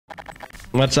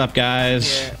What's up,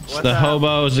 guys? Yeah, It's the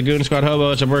hobos, the Goon Squad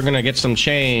hobos, and we're gonna get some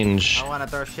change. I wanna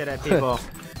throw shit at people.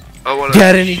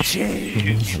 Got any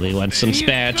change? We want some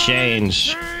spare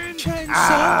change.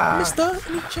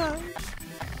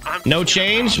 No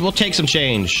change? We'll take some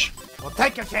change. Well,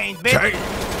 take your change, bitch.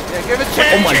 Yeah, give it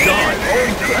change. Oh my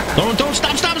god! Don't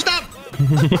stop!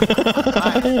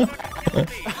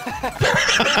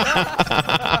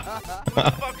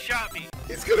 Fuck shot me.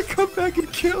 He's gonna come back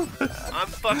and kill us. I'm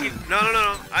fucking no.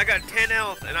 I got 10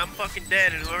 health and I'm fucking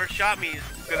dead, and whoever shot me is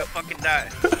gonna fucking die.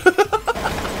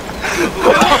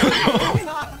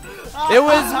 It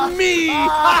was me.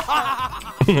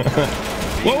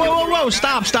 Whoa!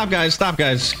 Stop, guys!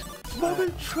 Mother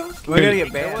truck. We're gonna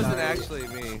get banned. It wasn't actually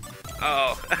me.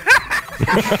 Oh.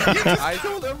 I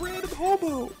told a random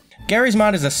hobo. Garry's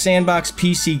Mod is a sandbox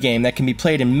PC game that can be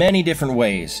played in many different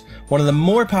ways. One of the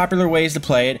more popular ways to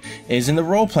play it is in the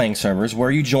role-playing servers, where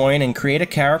you join and create a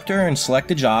character and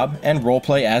select a job and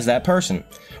roleplay as that person.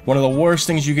 One of the worst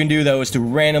things you can do, though, is to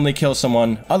randomly kill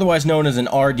someone, otherwise known as an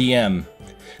RDM.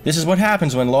 This is what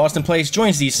happens when LostInPlace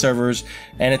joins these servers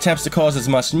and attempts to cause as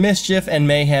much mischief and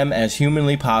mayhem as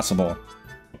humanly possible.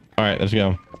 Alright, let's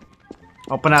go.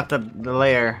 Open up the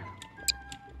layer.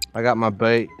 I got my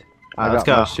bait. Let's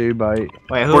go. My shoe bait.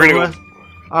 Wait, who We're gonna was?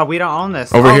 Oh, we don't own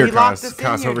this. Over here, he locked Kaz. us in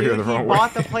Kaz, here, over here dude. the wrong He way.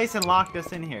 bought the place and locked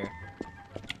us in here.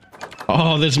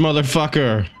 Oh, this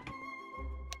motherfucker.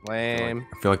 Lame.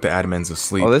 I feel like the admin's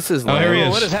asleep. Oh, this is lame. Oh, here he is.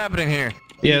 What is happening here?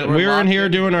 Yeah, we were in here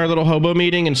doing our little hobo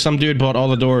meeting, and some dude bought all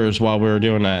the doors while we were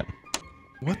doing that.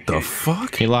 What the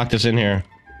fuck? He locked us in here.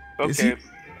 Okay.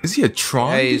 Is he a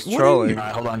Tron? Hey, he's What are trolling. you-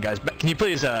 Alright, hold on, guys. Can you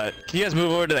please, can you guys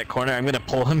move over to that corner? I'm gonna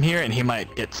pull him here, and he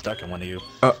might get stuck in one of you.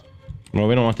 Well,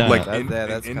 we don't want that. Like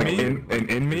That's in kinda me?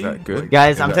 In me? Is that good?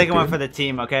 Guys, Is I'm that taking one good? for the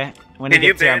team, okay? When he Can you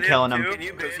gets here, I'm ban killing him him.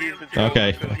 too? 'Cause he's the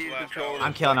Okay. troll, 'cause he's the troll.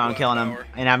 I'm killing him.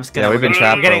 And I'm just gonna. Yeah, we've been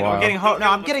trapped for a while.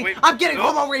 I'm getting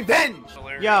homo revenge.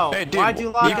 Yo, Hey, dude, why'd you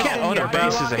lock you us can't in own here, a bro?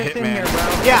 base as a Lock us in hitman. here,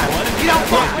 bro. Yeah, you don't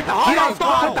fuck with the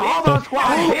homo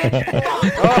squad, bitch.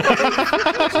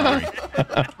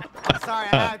 Sorry,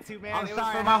 I had to, man. It was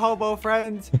for my hobo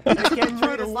friends. They can't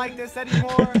treat us like this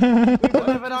anymore. We've been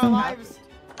living our lives.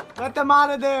 Let them out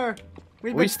of there.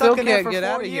 We've been We stuck still in there can't for get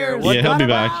 4 out of here. years. What Yeah, he'll Let be him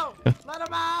back. out. Let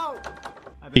him out.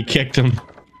 He kicked him.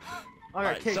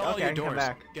 Okay, kick. sell all Okay, your I can come doors.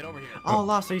 back. Get over here. Oh,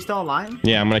 Lost, are you still online?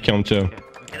 Yeah, I'm gonna kill him too.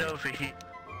 Get over here.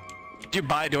 Do you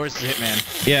buy doors to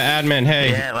Hitman? Yeah, admin,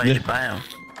 hey. Yeah, why did you buy him?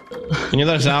 Can you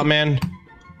let us out, man?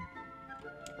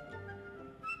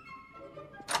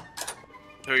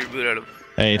 Throw your boot at him.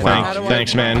 Hey, How do I-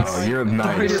 thanks, man. Oh, you're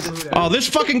nice. Oh, this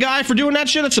fucking guy for doing that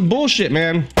shit, that's some bullshit,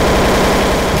 man.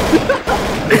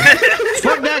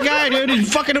 Fuck that guy, dude.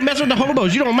 He's fucking messing with the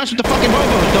hobos. You don't mess with the fucking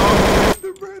hobos, dog.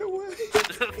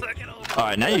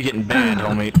 Alright, now you're getting banned,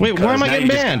 homie. Wait, why am I Now getting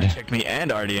you just banned? gotta check me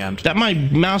and RDM'd. That my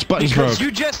mouse button's Because broke.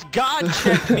 you just God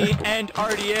checked me and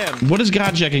RDM. What does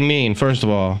God checking mean, first of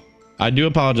all? I do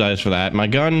apologize for that. My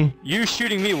gun... You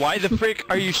shooting me? Why the frick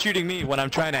are you shooting me when I'm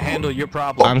trying to handle your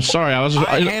problem? I'm sorry,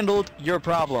 I handled your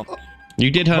problem. You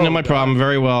did handle my problem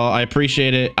very well. I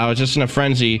appreciate it. I was just in a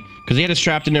frenzy, because he had us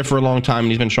trapped in there for a long time,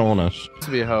 and he's been trolling us. To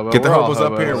be a hobo. Get the We're all hobos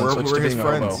up here. hobos. We're his being a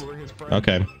friends. hobo.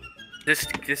 Okay.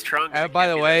 This trunk. By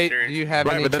the way, do you have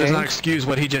Right, any but that does not change? excuse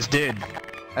what he just did.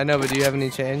 I know, but do you have any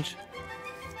change?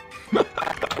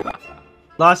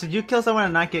 Lost, did you kill someone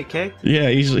and not get kicked? Yeah,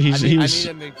 he I was... need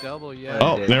a McDouble, yeah.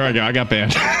 Oh, there I go. I got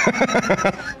banned.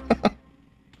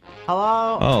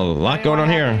 Hello? Oh, a lot going on Anyone have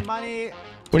here. any money?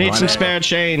 We need some spare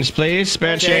change, please.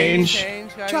 Spare change.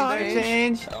 Change.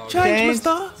 Change.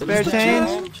 Spare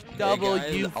change. Double,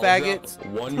 you faggots.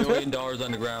 $1 million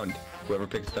on the ground. Whoever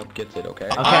picks it up gets it, okay?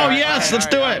 Oh, yes, let's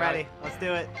do I'm it. ready. Let's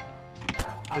do it.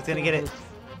 Who's gonna get it?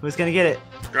 Who's gonna get it?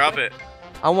 Drop it.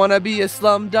 I wanna be a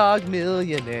slumdog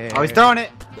millionaire. Oh, he's throwing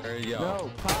it. There you go.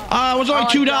 It was only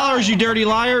 $2, you dirty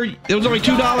liar. It was only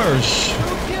 $2.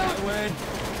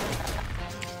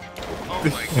 Oh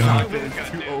my god.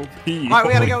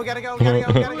 Alright, we gotta go.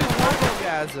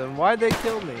 Orgasm. Why'd they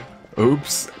kill me?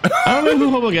 Oops. I don't know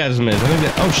who Hobogasm is. I think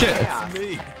that... Oh,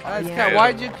 shit.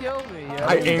 Why'd you kill me? Yo?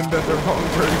 I aimed at the wrong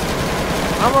person.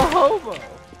 I'm a hobo.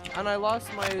 And I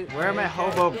lost my... Where are my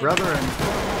hobo brethren?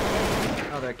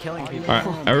 Oh, they're killing people.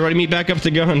 Alright, everybody meet back up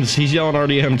to guns. He's yelling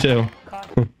RDM, too.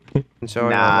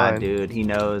 Nah, dude, he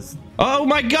knows. Oh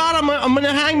my god, I'm in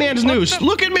a hangman's noose.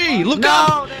 Look at me. Look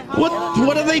up.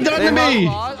 What have they done to me?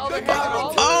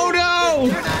 Oh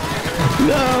no.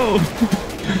 No.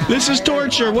 This is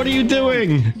torture. What are you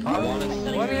doing?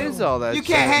 What is all that? You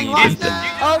can't hang Lost.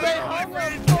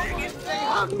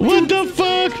 What the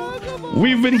fuck?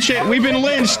 We've been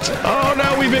lynched. Oh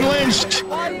no, we've been lynched.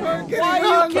 Why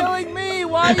are you killing me?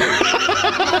 Why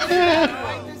Why?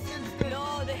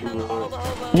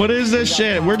 What is this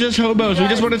shit? We're just hobos. We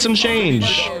just wanted some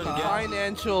change.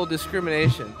 Financial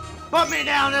discrimination. Put me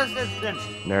down, assistant.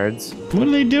 Nerds. What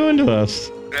are they doing to us?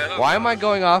 Why am I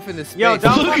going off into space? Yo,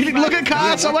 don't Look at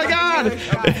Cots! Oh my god!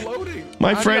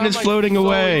 My friend is floating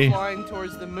away. Flying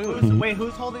towards the moon. Wait,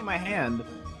 who's holding my hand?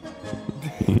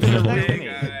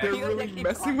 They're really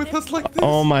messing with us like this.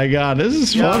 Oh my god, this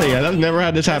is funny. I've never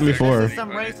had this happen before. This is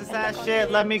some racist ass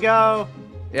shit. Let me go.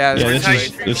 Yeah, Yeah,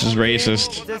 this is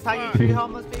racist. Is this how you treat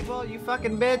homeless people? You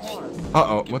fucking bitch.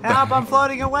 Uh-oh, what the Help, heck? I'm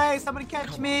floating away. Somebody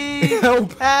catch me.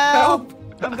 Help! Help.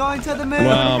 I'm going to the moon.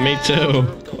 Wow, me too.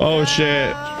 Oh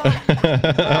shit.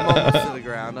 I'm almost to the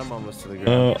ground. I'm almost to the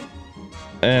ground.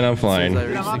 And I'm As flying. soon as I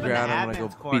reach I'm the up in the ground, I'm gonna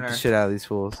admin's go beat the corner. shit out of these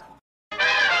fools.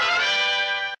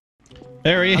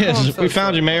 There he is. We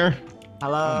found you, Mayor.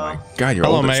 Hello. God, you're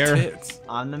Hello, old as Mayor. tits.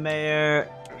 I'm the mayor.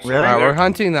 Alright, Really? we're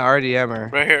hunting the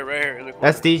RDMer. Right here, in the corner.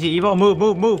 That's DG Evo. Move,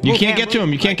 move, move. You move, can't man, get to move.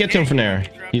 him. You can't get to him from there.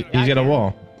 He's got a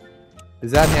wall.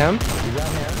 Is that him?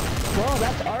 Whoa,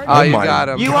 that's already. Oh, you my got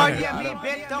him. You are me,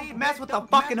 bitch. Don't mess with the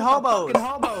fucking hobos.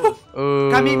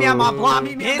 Ooh. Come meet me on my block,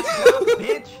 bitch.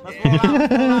 Bitch. Let's roll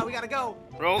out. Roll out. We gotta go.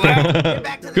 Roll out. Get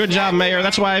back to the Good job, shack. Mayor.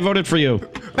 That's why I voted for you.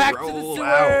 Back to the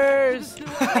sewers.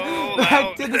 Roll Back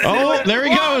out. to the Oh, sewers. there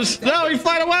he goes. No, he's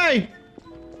flying away.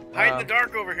 Hide in the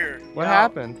dark over here. What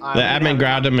happened? The admin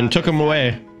grabbed him and took him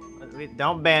away.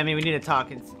 Don't ban me. We need to talk.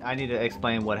 I need to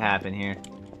explain what happened here.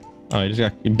 Oh, he just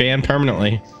got banned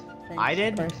permanently. I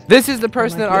did? This is the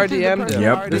person that RDM'd him.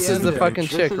 Yep, This is the fucking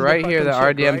chick right here that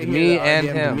RDM'd me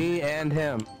and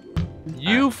him.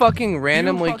 You fucking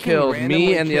randomly killed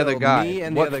me and the other guy.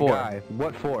 What for?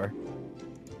 What for?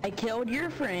 I killed your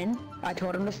friend. I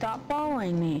told him to stop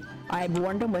following me. I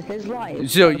warned him with his life.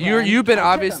 So Okay? you've been I took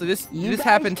obviously him. this You this guys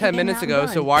happened 10 taking minutes that ago.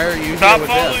 gun. So why are you Stop here with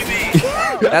following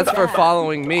this? me. That's for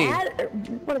following me.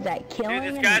 What is that? Killing? Dude,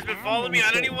 this an guy's been following me.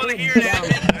 I don't even want to hear Good that.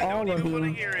 job, I all don't of even want to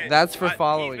you. hear it. That's for He's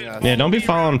following been us. Yeah, don't be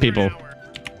following for an people. hour.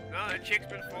 No, that chick's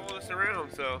been following us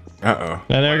around, so. Uh-oh.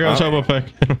 And there goes Hobo Pick.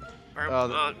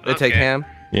 Oh, they take him.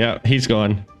 Yeah, he's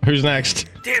gone. Who's next?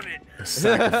 Damn it.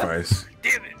 Sacrifice.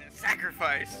 Damn it.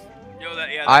 Sacrifice. Yo, that,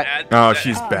 yeah, I- that ad. Oh, that,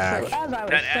 she's Oh, back. So, as I was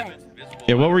That saying, admin's invisible.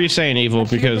 Yeah, what were you saying, Evil?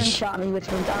 Stephen Because shot me, which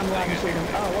means I'm allowed to shoot him.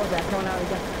 Oh, what was that? Going out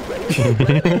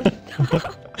again.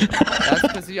 That's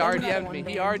because he RDM'd me.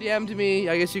 He RDM'd me.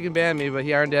 I guess you can ban me, but he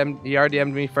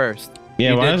RDM'd me first.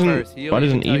 yeah, He why did doesn't first. He why only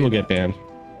doesn't can tell Evil you get banned?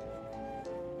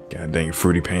 God dang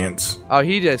fruity pants. Oh,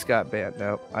 he just got banned.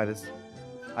 No,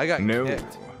 I got No.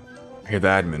 kicked. I hear the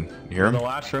admin. You hear The him?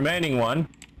 last remaining one.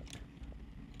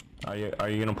 Are you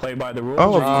gonna play by the rules?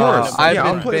 Oh, of course. I've Yeah,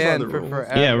 I'll been play by banned the for rules.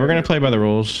 forever. Yeah, we're gonna play by the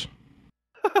rules.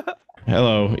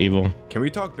 Hello, Evil. Can we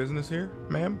talk business here,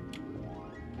 ma'am?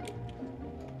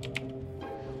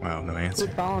 Wow, no answer.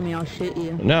 Keep following me, I'll shoot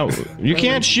you. No, you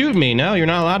can't shoot me. No, you're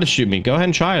not allowed to shoot me. Go ahead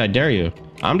and try it. I dare you.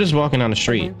 I'm just walking down the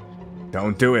street.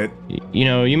 Don't do it. You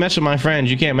know, you mess with my friends,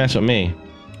 you can't mess with me.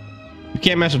 You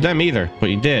can't mess with them either, but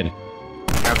you did.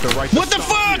 Have the right to What the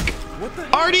stop fuck? you. What the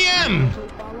RDM!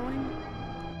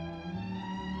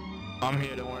 I'm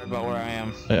here. Don't worry about where I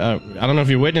am. I don't know if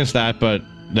you witnessed that, but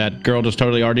that girl just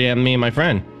totally RDM'd me and my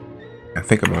friend. I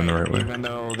think I'm on the right way. Even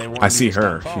though they I see you to stop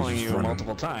her. She's following just you running.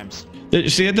 multiple times.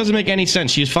 See, that doesn't make any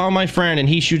sense. She's following my friend and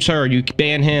he shoots her, you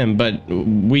ban him, but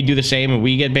we do the same and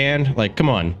we get banned? Like, come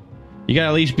on. You gotta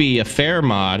at least be a fair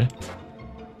mod.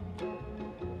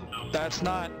 That's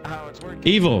not how it's working.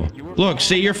 Evil. Look,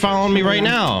 see, you're following me right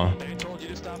now. They told you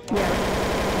to stop.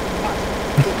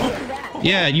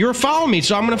 Yeah, you're following me,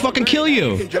 so I'm gonna fucking kill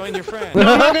you. Join your friend. No,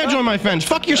 I'm not gonna join my friends.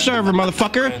 Fuck your server,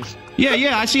 motherfucker.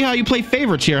 Yeah, I see how you play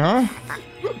favorites here, huh?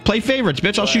 Play favorites,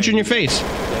 bitch. I'll shoot you in your face.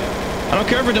 I don't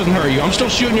care if it doesn't hurt you. I'm still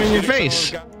shooting you in your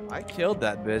face. I killed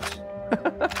that bitch.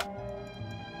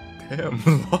 Damn,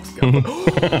 lost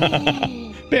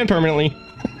guy. Banned permanently.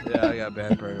 Yeah, I got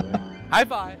banned permanently. High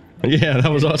five. Yeah,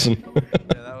 that was awesome. Yeah,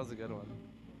 that was a good one.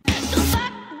 So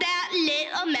fuck that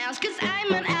little mouse, cause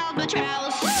I'm an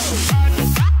albatross.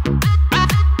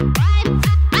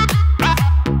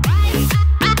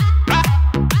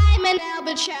 I'm an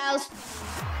albatross.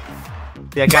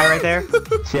 See that guy right there?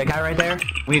 See that guy right there?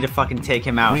 We need to fucking take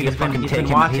him out. He's been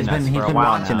watching us for a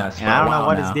while now. And I don't know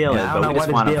what his deal is, but we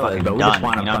just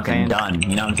want him fucking done.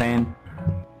 You know what I'm saying?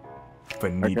 You know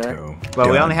what I'm saying? Finito. But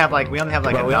we only have like a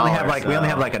dollar. We only have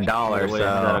like $1. So Is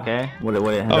that okay?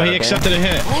 Oh, he accepted a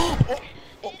hit.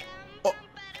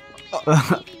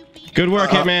 Good work,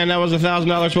 Hitman. That was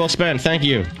 $1,000 well spent. Thank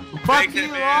you. Fuck you,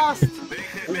 Lost!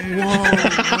 Whoa,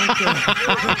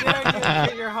 how dare you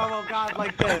hit your homo god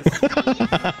like this?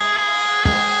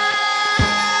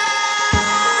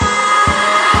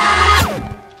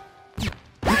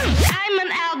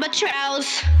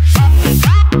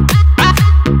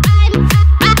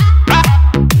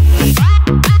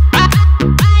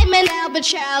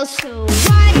 albatross. So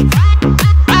why